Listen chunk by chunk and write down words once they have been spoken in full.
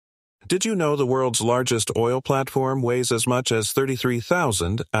Did you know the world's largest oil platform weighs as much as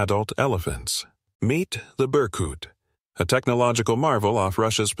 33,000 adult elephants? Meet the BERKUT, a technological marvel off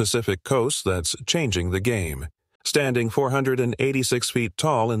Russia's Pacific coast that's changing the game. Standing 486 feet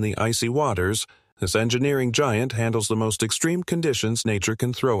tall in the icy waters, this engineering giant handles the most extreme conditions nature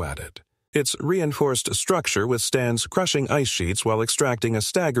can throw at it. Its reinforced structure withstands crushing ice sheets while extracting a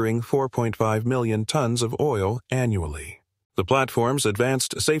staggering 4.5 million tons of oil annually. The platform's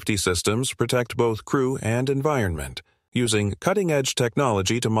advanced safety systems protect both crew and environment, using cutting-edge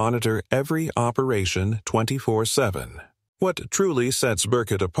technology to monitor every operation 24/7. What truly sets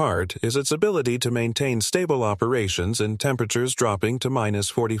BERKUT apart is its ability to maintain stable operations in temperatures dropping to minus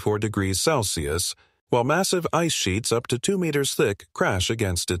 44 degrees Celsius, while massive ice sheets up to 2 meters thick crash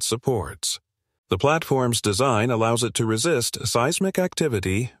against its supports. The platform's design allows it to resist seismic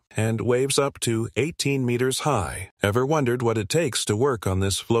activity and waves up to 18 meters high. Ever wondered what it takes to work on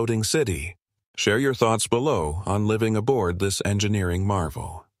this floating city? Share your thoughts below on living aboard this engineering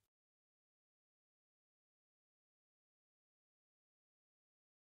marvel.